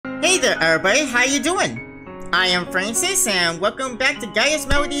Hey there everybody, how you doing? I am Francis and welcome back to Gaia's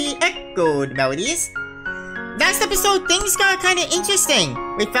Melody Echoed Melodies. Last episode things got kinda interesting.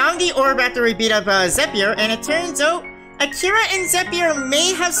 We found the orb after we beat up Zephyr and it turns out Akira and Zephyr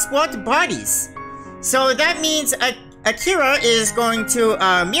may have swapped bodies. So that means Akira is going to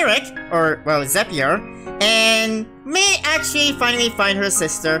Mirik, or well Zephyr, and may actually finally find her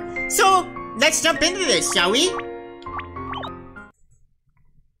sister. So let's jump into this, shall we?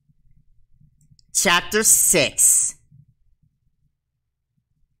 Chapter 6.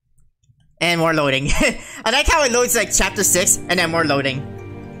 And more loading. I like how it loads like chapter 6 and then more loading.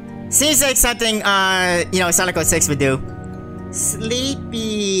 Seems like something, Sonic 06 would do.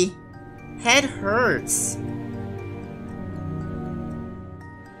 Sleepy. Head hurts.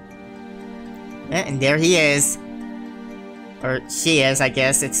 And there he is. Or she is, I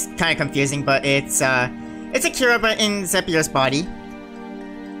guess. It's kind of confusing, but it's Akira but in Zephyr's body.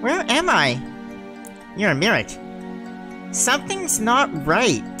 Where am I? You're a Mirik. Something's not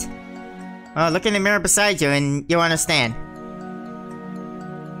right. Well, look in the mirror beside you and you'll understand.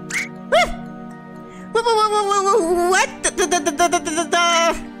 What?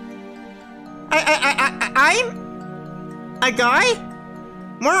 I'm a guy?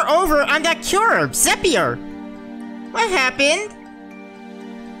 Moreover, I'm that cure, Zephyr. What happened?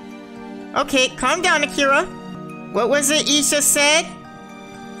 Okay, calm down, Akira. What was it Isha said?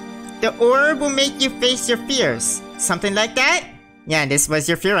 The orb will make you face your fears. Something like that? Yeah, this was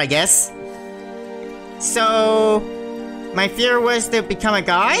your fear, I guess. So... my fear was to become a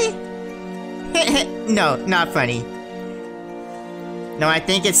guy? No, not funny. No, I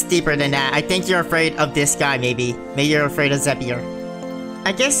think it's deeper than that. I think you're afraid of this guy, maybe. Maybe you're afraid of Zephyr.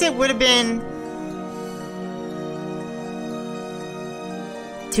 I guess it would have been...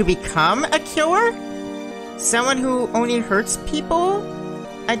 to become a cure? Someone who only hurts people?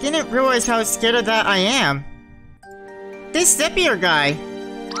 I didn't realize how scared of that I am. This Zephyr guy.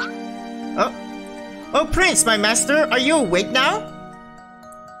 Oh, Prince, my master, are you awake now?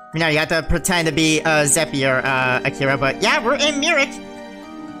 You have to pretend to be Zephyr, Akira, but yeah, we're in Mirik.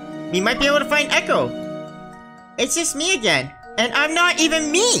 We might be able to find Echo. It's just me again, and I'm not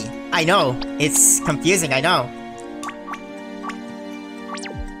even me. I know, it's confusing, I know.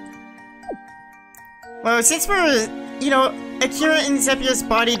 Well, since we're, Akira in Zephyr's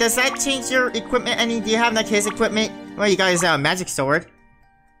body, does that change your equipment any? Do you have like his equipment? Well, you got his magic sword.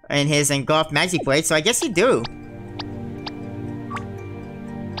 And his engulfed magic blade, so I guess you do.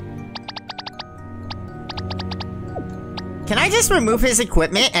 Can I just remove his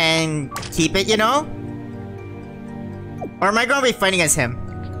equipment and keep it, Or am I gonna be fighting as him?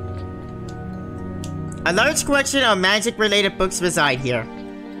 A large collection of magic-related books reside here.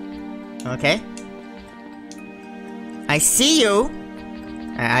 Okay. I see you.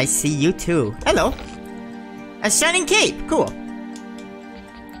 I see you too. Hello. A shining cape. Cool.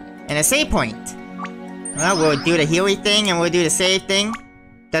 And a save point. Well, we'll do the healy thing and we'll do the save thing.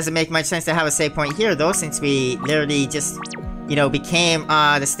 Doesn't make much sense to have a save point here though, since we literally just, became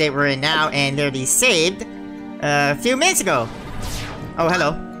the state we're in now and literally saved a few minutes ago. Oh,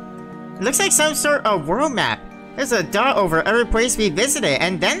 hello. It looks like some sort of world map. There's a dot over every place we visited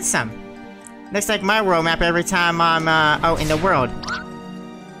and then some. Looks like my world map every time I'm out in the world.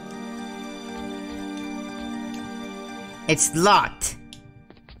 It's locked.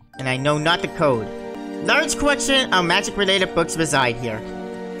 And I know not the code. Large collection of magic-related books reside here.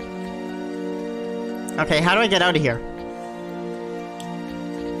 Okay, how do I get out of here?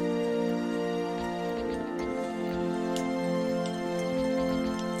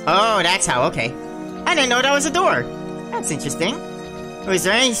 Oh, that's how, okay. I didn't know that was a door. That's interesting. Oh, is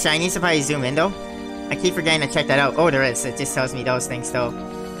there any shinies if I zoom in, though? I keep forgetting to check that out. Oh, there is. It just tells me those things, though.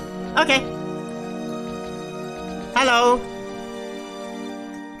 Okay. Hello.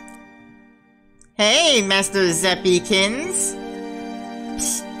 Hey, Master Zeppykins.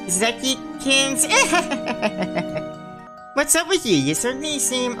 Zeppykins. What's up with you? You certainly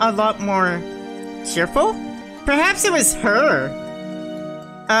seem a lot more cheerful. Perhaps it was her.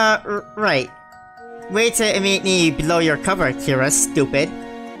 Right. Wait to immediately blow your cover, Akira, stupid.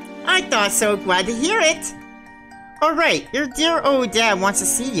 I thought so. Glad to hear it. Alright, your dear old dad wants to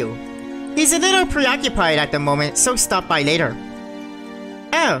see you. He's a little preoccupied at the moment, so stop by later.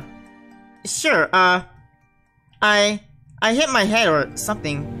 Oh. Sure, I hit my head or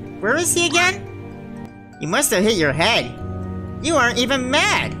something. Where is he again? You must have hit your head. You aren't even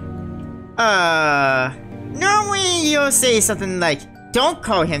mad. Normally you'll say something like, don't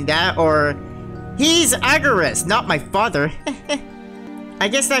call him that, or he's Agares, not my father. I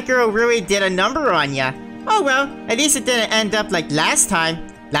guess that girl really did a number on ya. Oh well, at least it didn't end up like last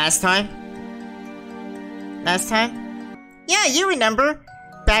time. Last time? Last time? Yeah, you remember.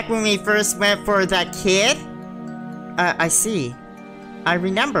 Back when we first went for that kid? I see. I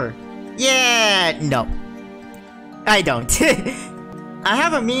remember. Yeah, no. I don't. I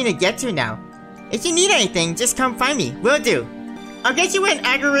have a meeting to get to now. If you need anything, just come find me. Will do. I'll get you when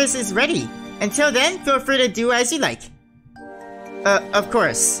Agares is ready. Until then, feel free to do as you like. Of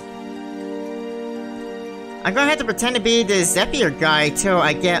course. I'm gonna have to pretend to be the Zephyr guy till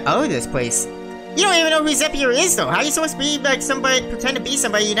I get out of this place. You don't even know who Zephyr is though. How are you supposed to be like somebody, pretend to be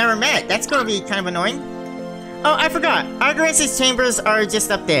somebody you never met? That's gonna be kind of annoying. Oh, I forgot. Agares' chambers are just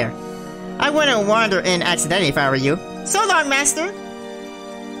up there. I wouldn't wander in accidentally if I were you. So long, master.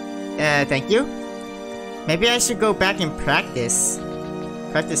 Thank you. Maybe I should go back and practice.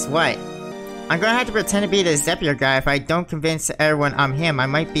 Practice what? I'm gonna have to pretend to be the Zephyr guy. If I don't convince everyone I'm him, I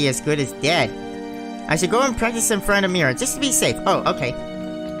might be as good as dead. I should go and practice in front of a mirror, just to be safe. Oh, okay.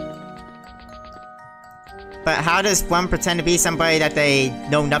 But how does one pretend to be somebody that they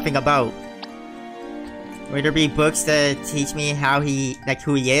know nothing about? Would there be books to teach me how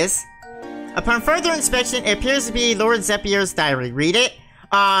who he is? Upon further inspection, it appears to be Lord Zephyr's diary. Read it?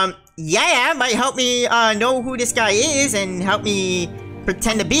 Yeah, might help me, know who this guy is and help me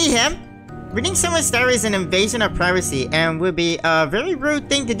pretend to be him. Reading someone's diary is an invasion of privacy and would be a very rude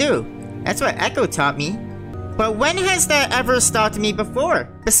thing to do. That's what Echo taught me. But when has that ever stopped me before?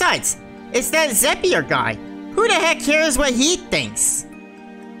 Besides, it's that Zephyr guy. Who the heck cares what he thinks?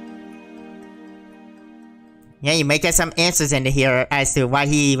 Yeah, you might get some answers into here as to why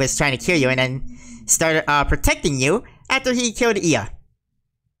he was trying to kill you and then started protecting you after he killed Ia.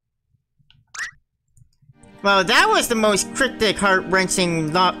 Well, that was the most cryptic,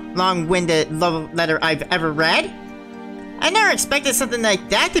 heart-wrenching, long-winded love letter I've ever read. I never expected something like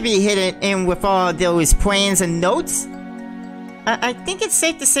that to be hidden in with all those plans and notes. I think it's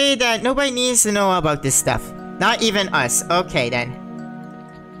safe to say that nobody needs to know about this stuff. Not even us. Okay, then.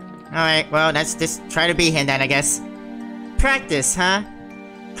 Alright, well, let's just try to be him then, I guess. Practice, huh?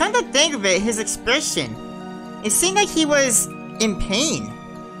 Come to think of it, his expression. It seemed like he was in pain.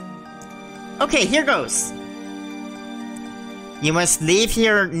 Okay, here goes. You must leave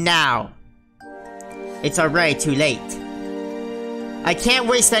here now. It's already too late. I can't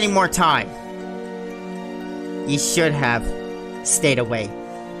waste any more time. You should have stayed away.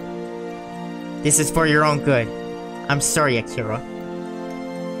 This is for your own good. I'm sorry, Akira.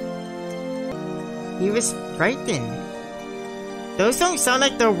 He was frightened. Those don't sound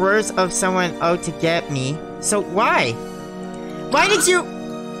like the words of someone out to get me. So why? Why did you...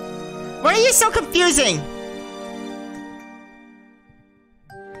 Why are you so confusing?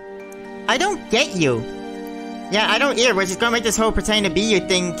 I don't get you. Yeah, I don't either, which is gonna make this whole pretending to be you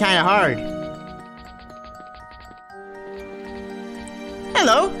thing kinda hard.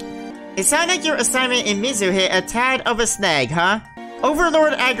 Hello? It sounded like your assignment in Mizu hit a tad of a snag, huh?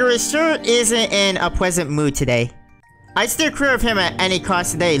 Overlord Agares sure isn't in a pleasant mood today. I'd steer clear of him at any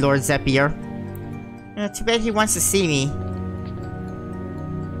cost today, Lord Zephyr. Too bad he wants to see me.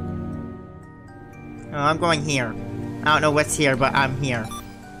 Oh, I'm going here. I don't know what's here, but I'm here.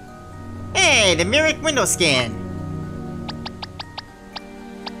 Hey, the Mirror window scan.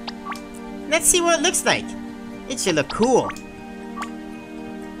 Let's see what it looks like. It should look cool.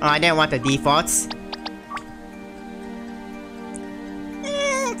 Oh, I didn't want the defaults.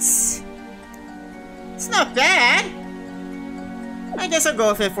 It's not bad. I guess I'll go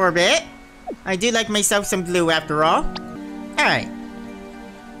with it for a bit. I do like myself some blue after all. Alright.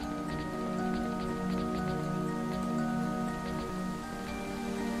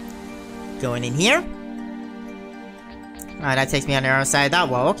 Going in here. That takes me on the other side of that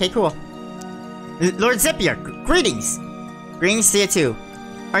wall. Okay, cool. Lord Zephyr, greetings! Greetings to you too.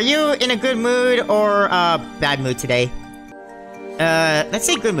 Are you in a good mood or a bad mood today? Let's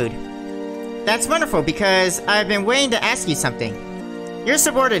say good mood. That's wonderful because I've been waiting to ask you something. Your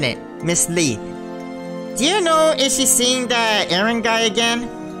subordinate, Miss Lee. Do you know if she's seeing that Aaron guy again?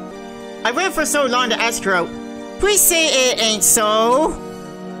 I waited for so long to ask her out. Please say it ain't so.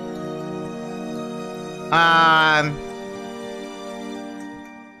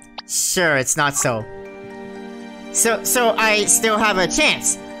 Sure, it's not so. So I still have a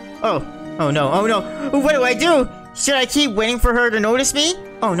chance. Oh no, what do I do? Should I keep waiting for her to notice me?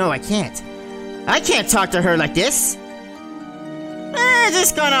 Oh no, I can't. I can't talk to her like this.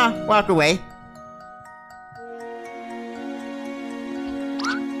 Just gonna walk away.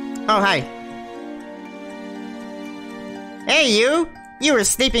 Oh, hi. Hey, you! You were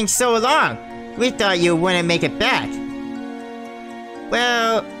sleeping so long. We thought you wouldn't make it back.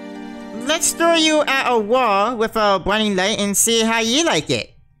 Well, let's throw you at a wall with a blinding light and see how you like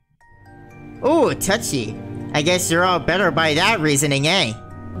it. Ooh, touchy. I guess you're all better by that reasoning, eh?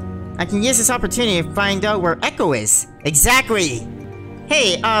 I can use this opportunity to find out where Echo is. Exactly!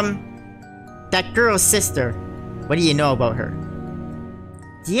 Hey, that girl's sister. What do you know about her?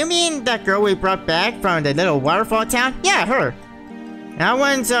 Do you mean that girl we brought back from the little waterfall town? Yeah, her. That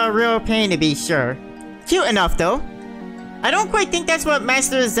one's a real pain to be sure. Cute enough, though. I don't quite think that's what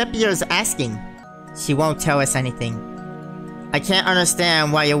Master Zephyr's asking. She won't tell us anything. I can't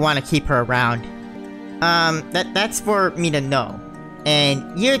understand why you want to keep her around. That's for me to know.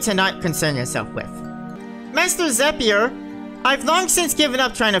 And you to not concern yourself with. Master Zephyr, I've long since given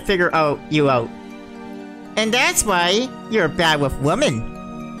up trying to figure you out. And that's why you're bad with women.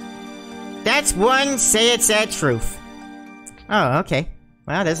 That's one say-it-said truth. Oh, okay.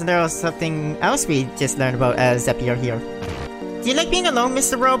 Well, isn't there something else we just learned about Zephyr here? Do you like being alone,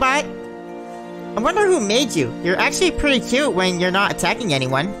 Mr. Robot? I wonder who made you. You're actually pretty cute when you're not attacking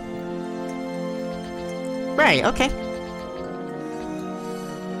anyone. Right, okay.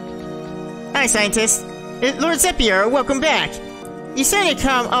 Hi, scientist. Lord Zephyr, welcome back. You certainly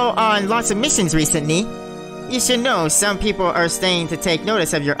come out on lots of missions recently. You should know some people are staying to take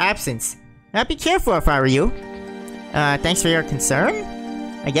notice of your absence. I'd be careful if I were you. Thanks for your concern?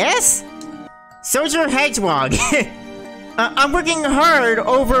 I guess? Soldier Hedgehog. I'm working hard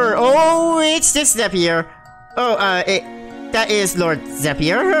over... Oh, it's just Zephyr. Oh, that is Lord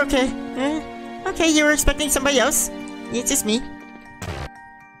Zephyr. Okay. Okay, you were expecting somebody else. It's just me.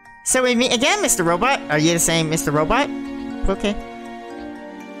 So we meet again, Mr. Robot. Are you the same Mr. Robot? Okay.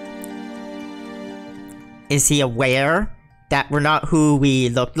 Is he aware that we're not who we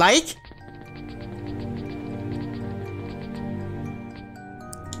look like?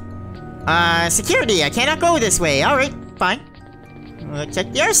 Security, I cannot go this way. Alright, fine. We'll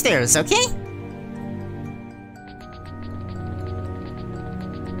check the stairs, okay?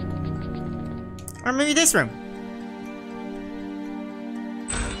 Or maybe this room.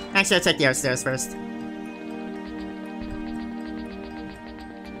 Actually, I'll check the stairs first.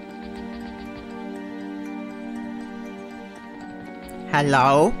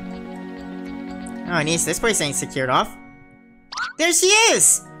 Hello? Oh, nice. This place ain't secured off. There she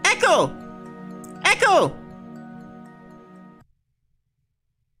is! Echo! Echo!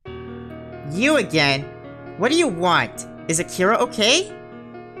 You again? What do you want? Is Akira okay?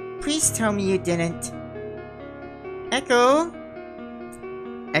 Please tell me you didn't. Echo?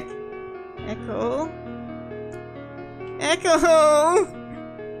 Echo? Echo!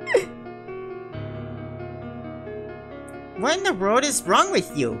 What in the world is wrong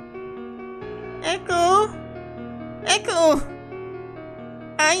with you? Echo? Echo!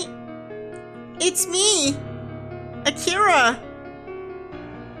 It's me! Akira!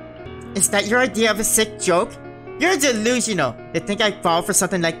 Is that your idea of a sick joke? You're delusional to think I'd fall for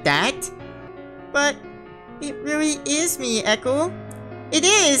something like that? But it really is me, Echo. It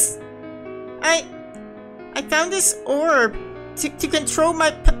is! I found this orb to control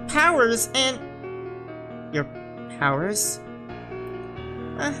my powers and... Your powers?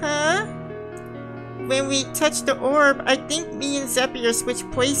 Uh-huh. When we touched the orb, I think me and Zephyr switched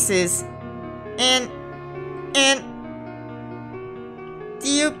places. And... Do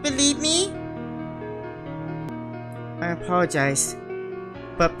you believe me? I apologize.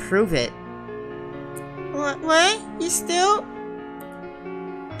 But prove it. What? You still?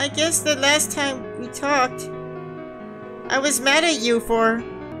 I guess the last time we talked, I was mad at you for...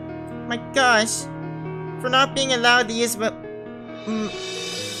 My gosh. For not being allowed to use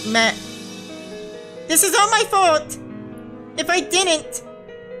This is all my fault! If I didn't...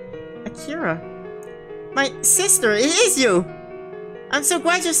 Akira. My sister, it is you! I'm so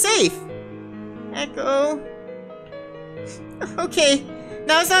glad you're safe! Echo... Okay,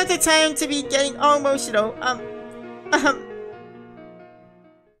 now's not the time to be getting all emotional.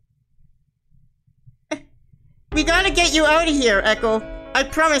 We gotta get you out of here, Echo. I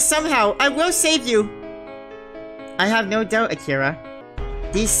promise somehow I will save you. I have no doubt, Akira.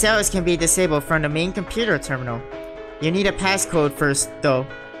 These cells can be disabled from the main computer terminal. You need a passcode first, though.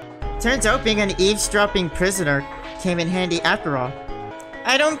 Turns out being an eavesdropping prisoner came in handy after all.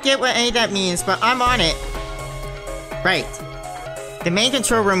 I don't get what any of that means, but I'm on it. Right. The main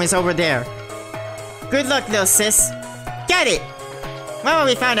control room is over there. Good luck, little sis. Got it! Well,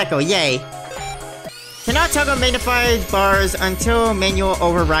 we found Echo, yay. Cannot toggle magnified bars until manual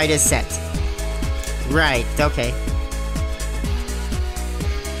override is set. Right, okay.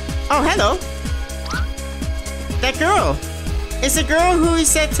 Oh, hello! That girl! It's the girl who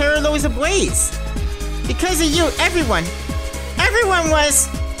set Terralo's ablaze! Because of you, everyone was...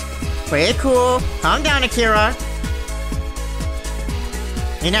 Play it cool. Calm down, Akira.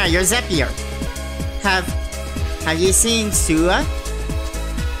 You know, you're Zephyr. Have you seen Sua?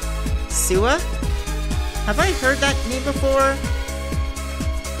 Sua? Have I heard that name before?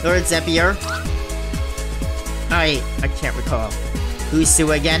 Lord Zephyr? I can't recall. Who's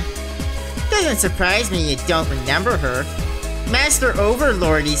Sua again? Doesn't surprise me you don't remember her. Master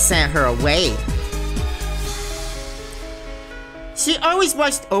Overlordy sent her away. She always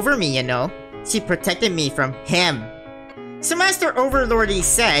watched over me, you know. She protected me from him. So Master Overlordy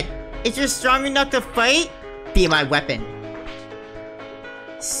said, if you're strong enough to fight, be my weapon.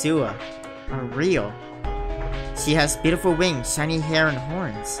 Sua. Real. She has beautiful wings, shiny hair, and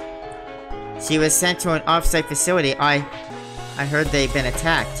horns. She was sent to an off-site facility. I heard they've been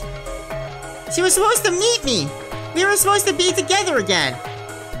attacked. She was supposed to meet me! We were supposed to be together again!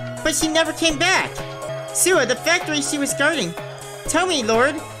 But she never came back! Sua, the factory she was guarding. Tell me,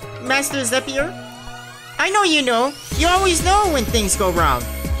 Lord, Master Zephyr. I know you know. You always know when things go wrong.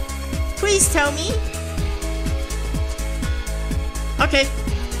 Please tell me. Okay.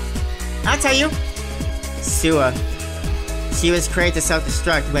 I'll tell you. Sua. She was created to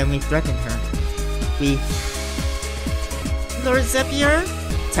self-destruct when we threatened her. Lord Zephyr?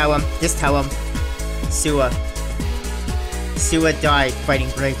 Tell him. Just tell him. Sua. Sua died fighting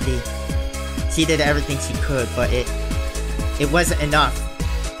bravely. She did everything she could, but it wasn't enough.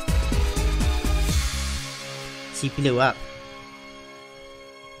 She blew up.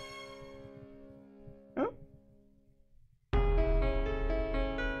 Huh?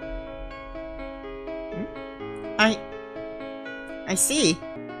 I see.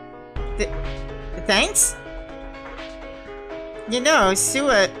 Thanks? You know,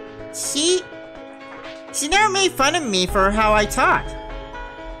 Sua, she never made fun of me for how I talk.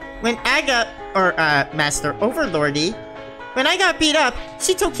 When Master Overlordy, when I got beat up,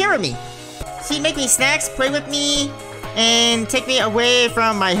 she took care of me. She'd make me snacks, play with me, and take me away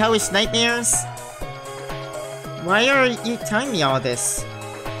from my hellish nightmares. Why are you telling me all this?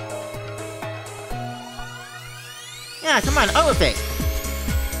 Yeah, come on, elevate.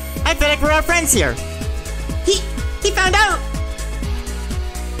 I feel like we're all friends here. He found out!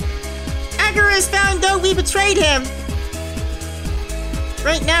 Agares found out we betrayed him!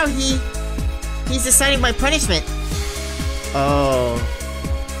 Right now, he's deciding my punishment. Oh.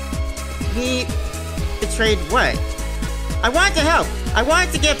 We betrayed what? I wanted to help. I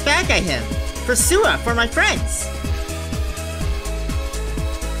wanted to get back at him. For Sua, for my friends.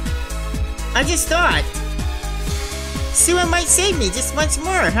 I just thought Sua might save me just once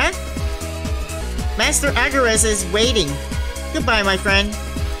more, huh? Master Agares is waiting. Goodbye, my friend.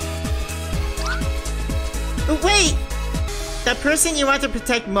 Oh, wait! That person you want to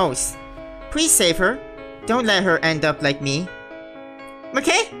protect most. Please save her. Don't let her end up like me.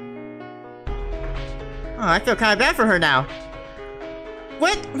 Okay? Oh, I feel kind of bad for her now.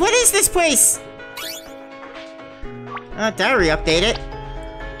 What is this place? Diary updated.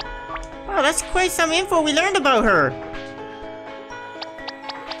 Oh, that's quite some info we learned about her.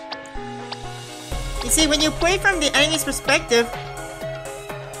 You see, when you play from the enemy's perspective,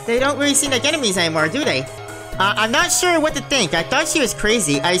 they don't really seem like enemies anymore, do they? I'm not sure what to think. I thought she was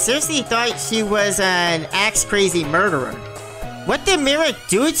crazy. I seriously thought she was an axe-crazy murderer. What did Mirik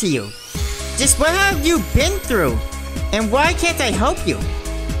do to you? Just what have you been through? And why can't I help you?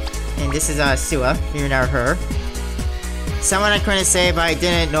 And this is Sua, you know her. Someone I couldn't say, but I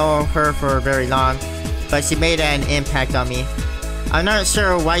didn't know her for very long. But she made an impact on me. I'm not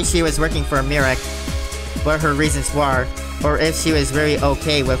sure why she was working for Mirik, what her reasons were, or if she was really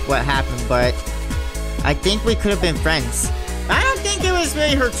okay with what happened, but I think we could have been friends. I don't think it was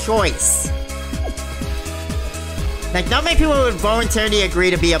really her choice. Like, not many people would voluntarily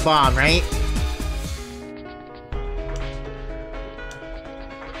agree to be a bomb, right?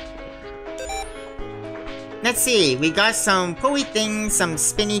 Let's see, we got some pulley things, some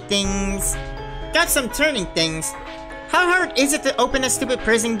spinny things, got some turning things. How hard is it to open a stupid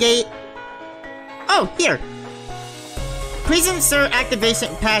prison gate? Oh, here. Please insert activation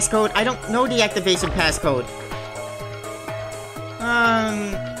passcode. I don't know the activation passcode.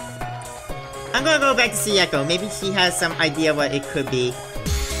 I'm gonna go back to see Echo. Maybe she has some idea what it could be.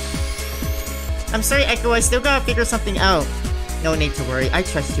 I'm sorry, Echo, I still gotta figure something out. No need to worry, I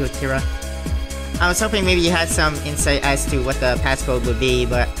trust you, Akira. I was hoping maybe you had some insight as to what the passcode would be,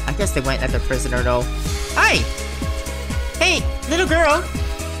 but I guess they went after prisoner though. Hi! Hey, little girl!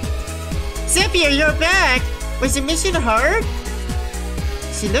 Zephyr, you're back! Was the mission hard?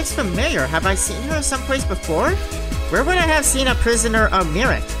 She looks familiar. Have I seen her someplace before? Where would I have seen a prisoner of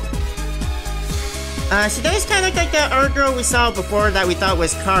Mirik? She does kind of look like that other girl we saw before that we thought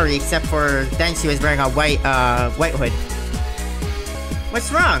was Kari, except for then she was wearing a white hood.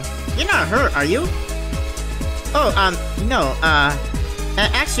 What's wrong? You're not hurt, are you? Oh, no,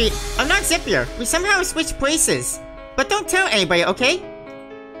 actually, I'm not Zephyr. We somehow switched places. But don't tell anybody, okay?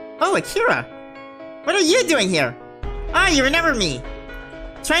 Oh, Akira. What are you doing here? Ah, you remember me.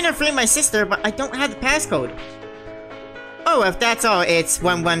 Trying to free my sister, but I don't have the passcode. Oh, if that's all, it's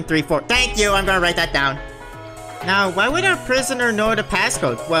 1134. Thank you, I'm gonna write that down. Now, why would our prisoner know the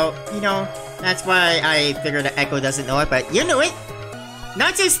passcode? Well, you know, that's why I figured that Echo doesn't know it, but you knew it.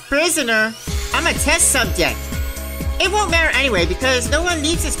 Not just prisoner, I'm a test subject. It won't matter anyway, because no one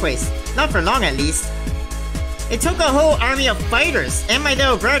leaves this place. Not for long, at least. It took a whole army of fighters and my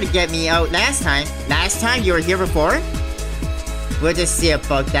little brother to get me out last time. Last time you were here before? We'll just see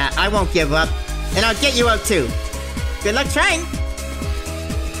about that. I won't give up. And I'll get you out too. Good luck trying.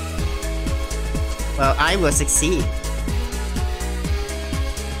 Well, I will succeed.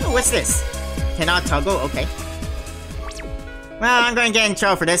 Oh, what's this? Cannot toggle? Okay. Well, I'm gonna get in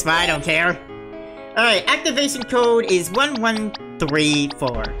trouble for this, but I don't care. Alright, activation code is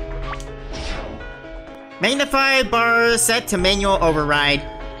 1134. Magnify bar set to manual override.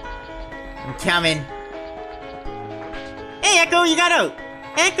 I'm coming. Hey, Echo, you got out!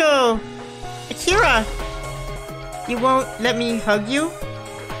 Echo! Akira! You won't let me hug you?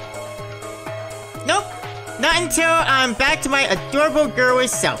 Nope. Not until I'm back to my adorable girlish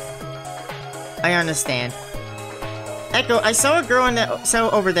self. I understand. Echo, I saw a girl in the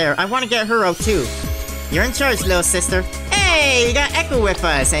cell over there. I want to get her out too. You're in charge, little sister. Hey, you got Echo with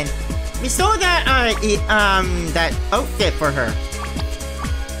us, and we stole that, that outfit for her.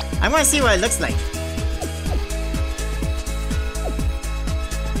 I want to see what it looks like.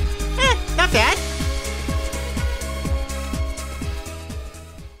 Not bad.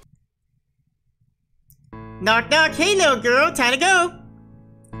 Knock knock, hey little girl, time to go.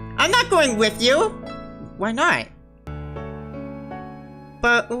 I'm not going with you. Why not?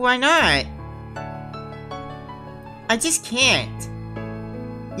 But why not? I just can't.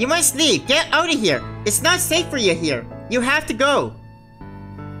 You must leave. Get out of here. It's not safe for you here. You have to go.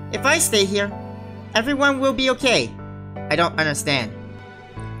 If I stay here, everyone will be okay. I don't understand.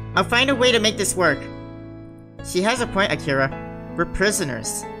 I'll find a way to make this work. She has a point, Akira. We're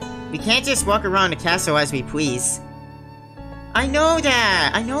prisoners. We can't just walk around the castle as we please. I know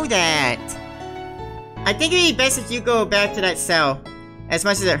that. I know that. I think it'd be best if you go back to that cell. As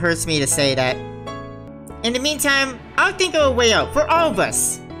much as it hurts me to say that. In the meantime, I'll think of a way out for all of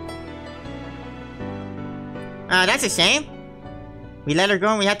us. That's a shame. We let her go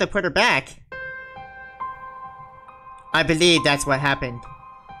and we have to put her back. I believe that's what happened.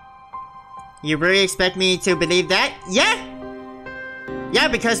 You really expect me to believe that? Yeah! Yeah,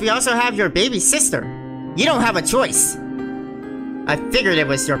 because we also have your baby sister. You don't have a choice. I figured it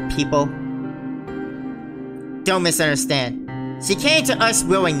was your people. Don't misunderstand. She came to us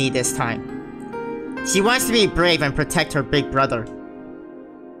willingly this time. She wants to be brave and protect her big brother.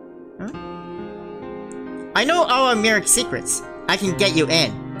 Huh? I know all Amiric's secrets. I can get you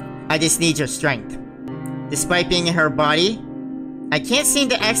in. I just need your strength. Despite being in her body, I can't seem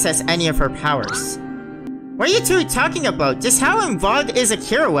to access any of her powers. What are you two talking about? Just how involved is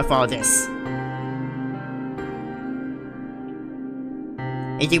Akira with all this?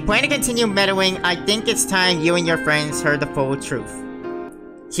 If you plan to continue meddling, I think it's time you and your friends heard the full truth.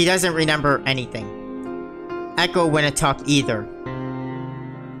 She doesn't remember anything. Echo wouldn't talk either.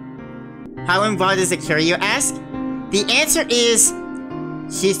 How involved is Akira, you ask? The answer is,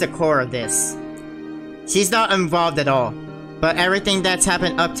 she's the core of this. She's not involved at all, but everything that's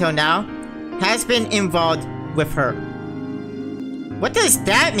happened up till now has been involved with her. What does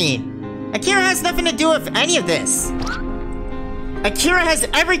that mean? Akira has nothing to do with any of this. Akira has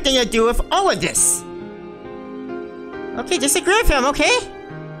everything to do with all of this. Okay, disagree with him, okay?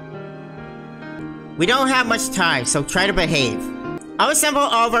 We don't have much time, so try to behave. I'll assemble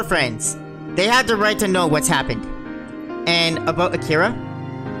all of our friends. They have the right to know what's happened. And about Akira,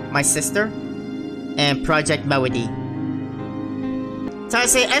 my sister, and Project Melody. So I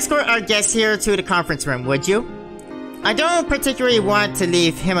say escort our guests here to the conference room, would you? I don't particularly want to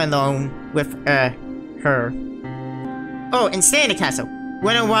leave him alone with, her. Oh, and stay in the castle.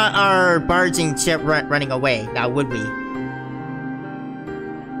 Wouldn't want our barging ship running away, now would we?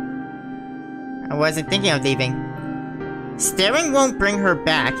 I wasn't thinking of leaving. Staring won't bring her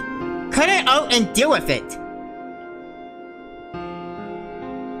back. Cut it out and deal with it.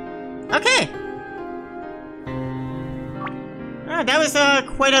 Okay. Oh, that was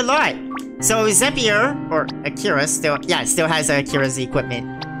quite a lot. So Zephyr, or Akira, still has Akira's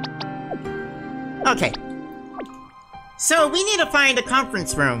equipment. Okay. So we need to find a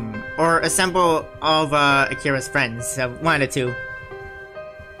conference room, or assemble all of Akira's friends, one of the two.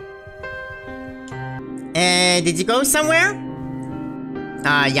 Did you go somewhere?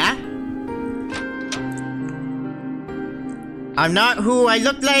 Yeah? I'm not who I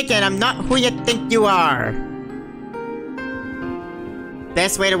look like, and I'm not who you think you are.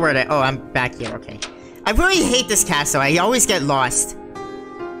 Best way to word it. Oh, I'm back here, okay. I really hate this castle, I always get lost.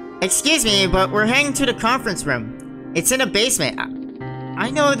 Excuse me, but we're heading to the conference room. It's in a basement. I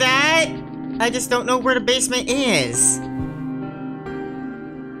know that. I just don't know where the basement is.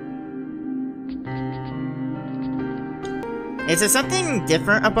 Is there something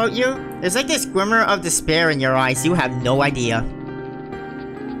different about you? There's like this glimmer of despair in your eyes. You have no idea.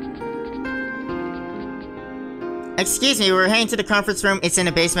 Excuse me, we're heading to the conference room. It's in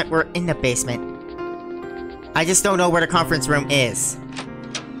the basement. We're in the basement. I just don't know where the conference room is.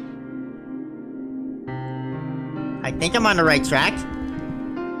 I think I'm on the right track.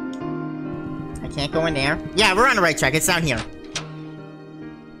 I can't go in there. Yeah, we're on the right track. It's down here.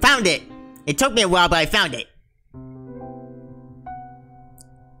 Found it! It took me a while, but I found it.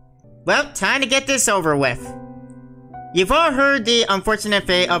 Well, time to get this over with. You've all heard the unfortunate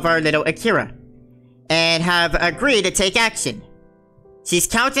fate of our little Akira, and have agreed to take action. She's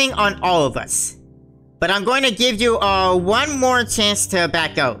counting on all of us. But I'm going to give you one more chance to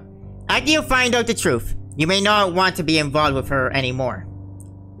back out. After you find out the truth, you may not want to be involved with her anymore.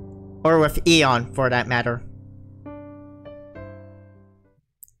 Or with Eon, for that matter.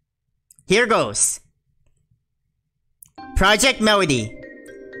 Here goes. Project Melody.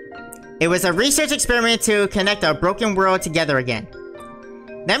 It was a research experiment to connect our broken world together again.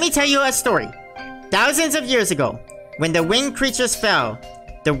 Let me tell you a story. Thousands of years ago, when the winged creatures fell,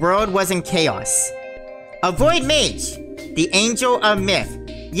 the world was in chaos. A void mage, the angel of myth,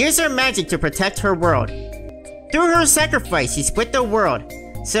 used her magic to protect her world. Through her sacrifice, she split the world,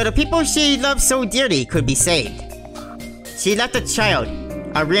 so the people she loved so dearly could be saved. She left a child,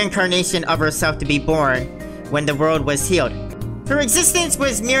 a reincarnation of herself to be born when the world was healed. Her existence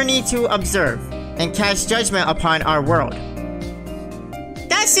was merely to observe and cast judgment upon our world.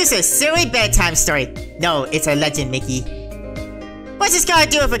 That's just a silly bedtime story. No, it's a legend, Mickey. What's this got to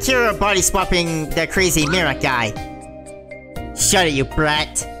do with Akira body swapping the crazy mirror guy? Shut it, you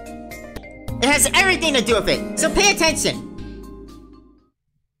brat. It has everything to do with it, so pay attention.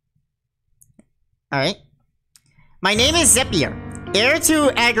 Alright. My name is Zephyr, heir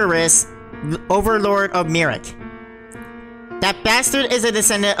to Agares, overlord of Mirak. That bastard is a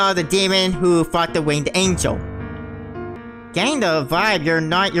descendant of the demon who fought the winged angel. Getting the vibe you're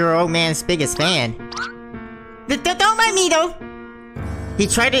not your old man's biggest fan. Don't mind me though! He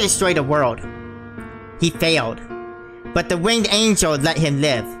tried to destroy the world. He failed. But the winged angel let him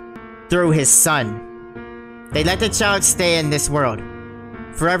live. Through his son. They let the child stay in this world.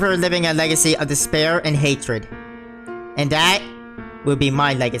 Forever living a legacy of despair and hatred. And that will be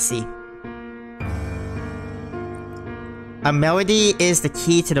my legacy. A melody is the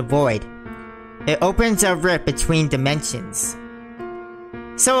key to the void. It opens a rift between dimensions.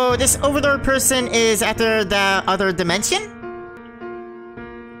 So this overlord person is after the other dimension?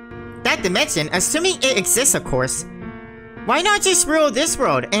 That dimension, assuming it exists of course. Why not just rule this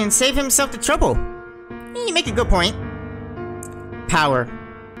world and save himself the trouble? You make a good point. Power.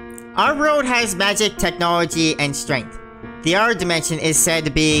 Our world has magic, technology, and strength. The other dimension is said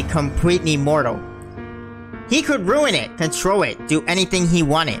to be completely mortal. He could ruin it, control it, do anything he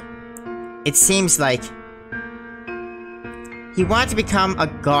wanted. It seems like he wanted to become a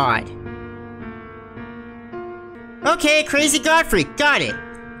god. Okay, crazy god freak, got it.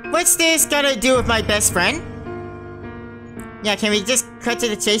 What's this gotta do with my best friend? Yeah, can we just cut to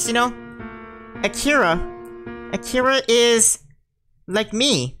the chase, you know? Akira is like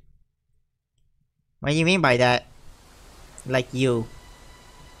me. What do you mean by that? Like you.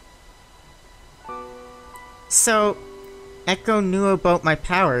 So, Echo knew about my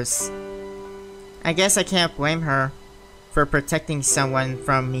powers. I guess I can't blame her for protecting someone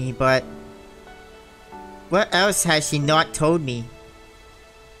from me, but what else has she not told me?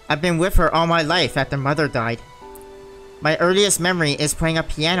 I've been with her all my life after Mother died. My earliest memory is playing a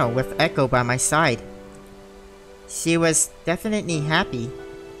piano with Echo by my side. She was definitely happy.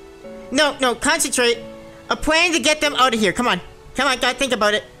 No, concentrate! A plan to get them out of here, come on, gotta think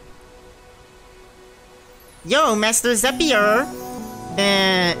about it. Yo, Master Zephyr!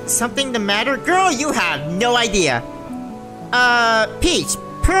 Something the matter? Girl, you have no idea! Peach,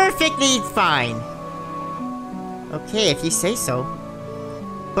 perfectly fine. Okay, if you say so.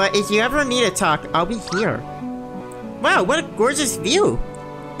 But if you ever need to talk, I'll be here. Wow, what a gorgeous view!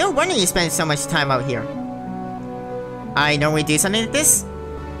 No wonder you spend so much time out here. I normally do something like this?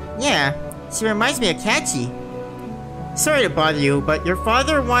 Yeah, she reminds me of Kachi. Sorry to bother you, but your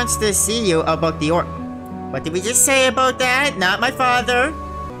father wants to see you about the What did we just say about that? Not my father.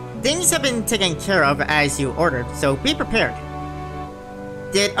 Things have been taken care of as you ordered, so be prepared.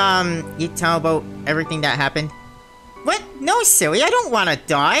 Did, you tell about everything that happened? What? No, silly, I don't want to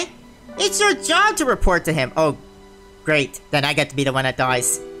die. It's your job to report to him. Oh, great. Then I get to be the one that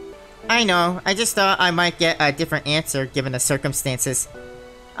dies. I know, I just thought I might get a different answer given the circumstances.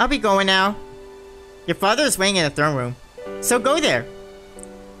 I'll be going now. Your father is waiting in the throne room, so go there.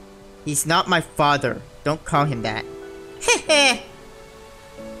 He's not my father. Don't call him that. Heh.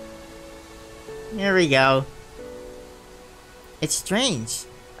 There we go. It's strange.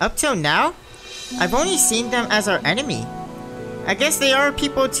 Up till now, I've only seen them as our enemy. I guess they are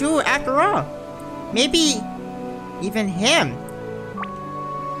people too, after all. Maybe even him.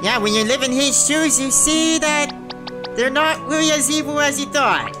 Yeah, when you live in his shoes, you see that they're not really as evil as you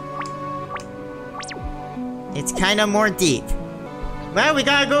thought. It's kinda more deep. Well, we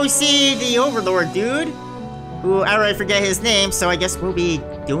gotta go see the Overlord dude. Who I already forget his name, so I guess we'll be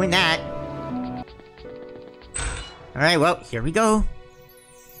doing that. Alright, well, here we go.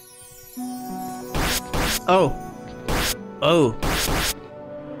 Oh. Oh.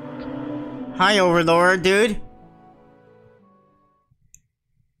 Hi, Overlord, dude.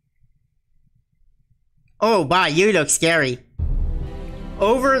 Oh, wow, you look scary.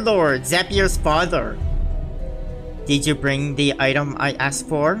 Overlord, Zephyr's father. Did you bring the item I asked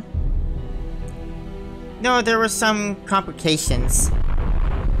for? No, there were some complications.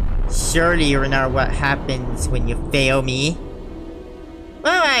 Surely you know what happens when you fail me.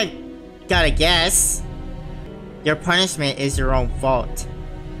 Well, I gotta guess. Your punishment is your own fault.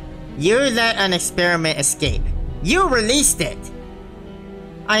 You let an experiment escape. You released it!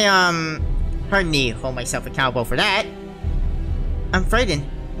 Pardon me, hold myself accountable for that. I'm frightened.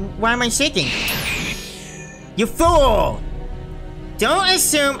 Why am I shaking? You fool! Don't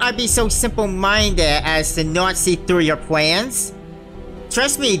assume I'd be so simple-minded as to not see through your plans.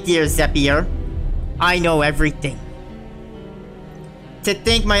 Trust me, dear Zephyr. I know everything. To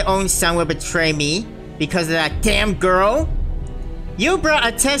think my own son would betray me because of that damn girl? You brought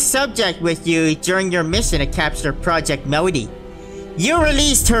a test subject with you during your mission to capture Project Melody. You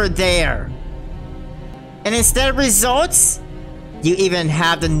released her there. And instead of results, you even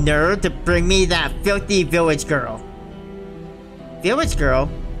have the nerve to bring me that filthy village girl. Village girl?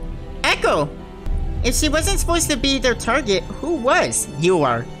 Echo! If she wasn't supposed to be their target, who was? You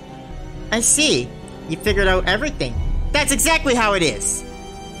are. I see. You figured out everything. That's exactly how it is.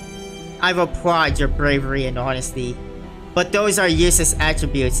 I applaud your bravery and honesty, but those are useless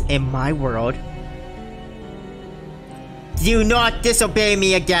attributes in my world. Do not disobey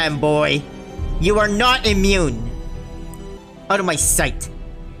me again, boy. You are not immune. Out of my sight.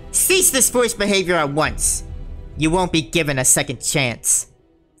 Cease this foolish behavior at once. You won't be given a second chance.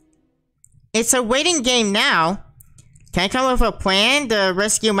 It's a waiting game now. Can I come up with a plan to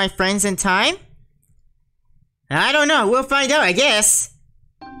rescue my friends in time? I don't know. We'll find out, I guess.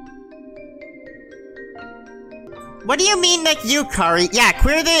 What do you mean, like you, Kari? Yeah,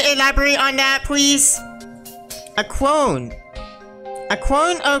 clearly elaborate on that, please. A clone. A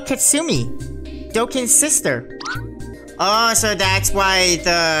clone of Katsumi, Doken's sister. Oh, so that's why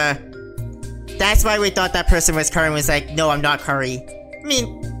we thought that person was Kari and was like, no, I'm not Kari. I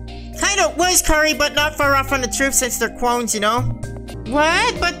mean, kinda was Kari, but not far off from the truth since they're clones, you know?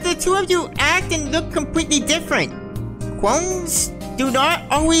 What? But the two of you act and look completely different. Clones do not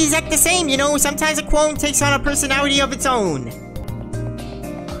always act the same, you know? Sometimes a clone takes on a personality of its own.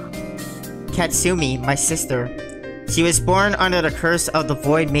 Katsumi, my sister. She was born under the curse of the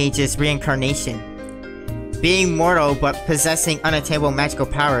Void Mage's reincarnation. Being mortal but possessing unattainable magical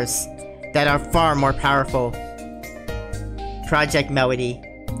powers that are far more powerful. Project Melody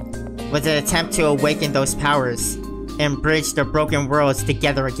was an attempt to awaken those powers and bridge the broken worlds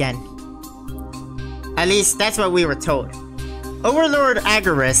together again. At least that's what we were told. Overlord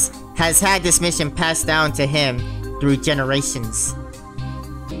Agares has had this mission passed down to him through generations.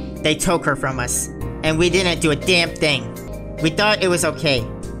 They took her from us, and we didn't do a damn thing. We thought it was okay.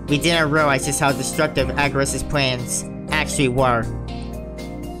 We didn't realize just how destructive Agares' plans actually were.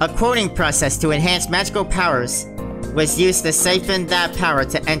 A cloning process to enhance magical powers was used to siphon that power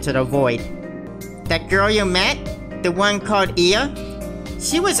to enter the void. That girl you met, the one called Ia,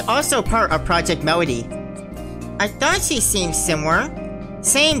 she was also part of Project Melody. I thought she seemed similar.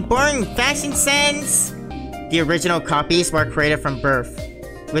 Same boring fashion sense. The original copies were created from birth,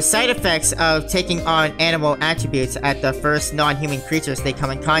 with side effects of taking on animal attributes at the first non-human creatures they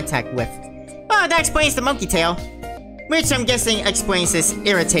come in contact with. Oh, that explains the monkey tail. Which I'm guessing explains this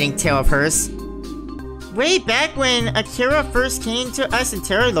irritating tail of hers. way back when Akira first came to us in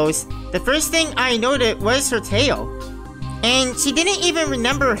Terralos, the first thing I noted was her tail. And she didn't even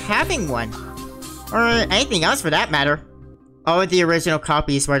remember having one. Or anything else for that matter. All of the original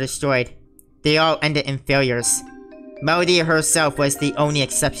copies were destroyed. They all ended in failures. Melody herself was the only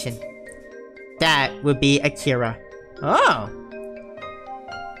exception. That would be Akira. Oh!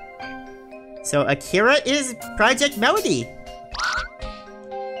 So Akira is Project Melody.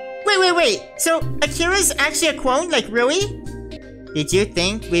 Wait. So Akira's actually a clone? Like, really? Did you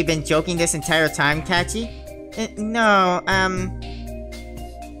think we've been joking this entire time, Kachi? No,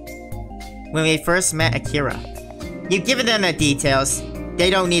 when we first met Akira. You've given them the details. They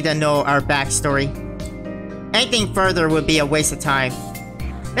don't need to know our backstory. Anything further would be a waste of time.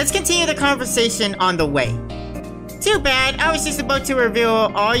 Let's continue the conversation on the way. Too bad, I was just about to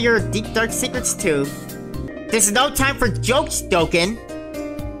reveal all your deep dark secrets too. There's no time for jokes, Doken.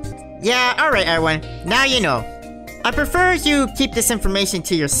 Yeah, alright everyone, now you know. I prefer you keep this information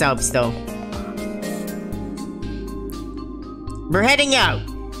to yourselves though. We're heading out.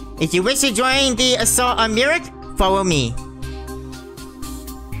 If you wish to join the assault on Mirik, follow me.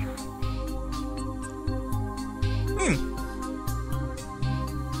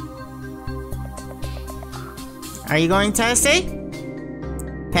 Are you going to say?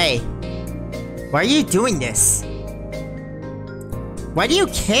 Hey, why are you doing this? Why do you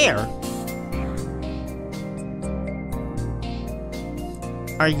care?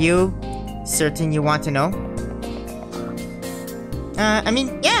 Are you certain you want to know? I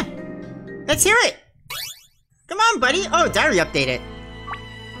mean, yeah. Let's hear it. Come on, buddy. Oh, diary updated.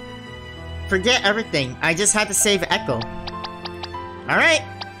 Forget everything. I just had to save Echo. Alright.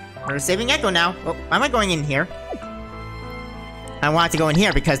 We're saving Echo now. Oh, why am I going in here? I want to go in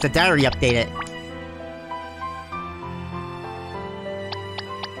here because the diary updated.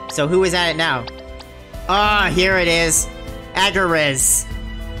 So who is at it now? Ah, here it is. Agares.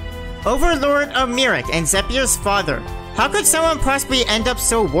 Overlord of Mirik and Zephyr's father. How could someone possibly end up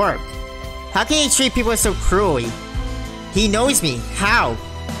so warped? How can he treat people so cruelly? He knows me. How?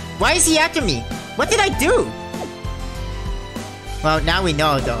 Why is he after me? What did I do? Well, now we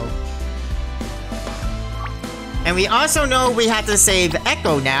know though. And we also know we have to save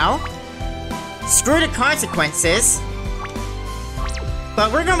Echo now. Screw the consequences.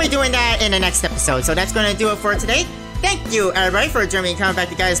 But we're gonna be doing that in the next episode, so that's gonna do it for today. Thank you everybody for joining me coming back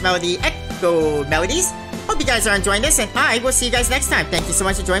to Gaia's Melody Echo Melodies. Hope you guys are enjoying this, and I will see you guys next time. Thank you so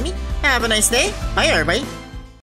much for joining me. Have a nice day. Bye everybody.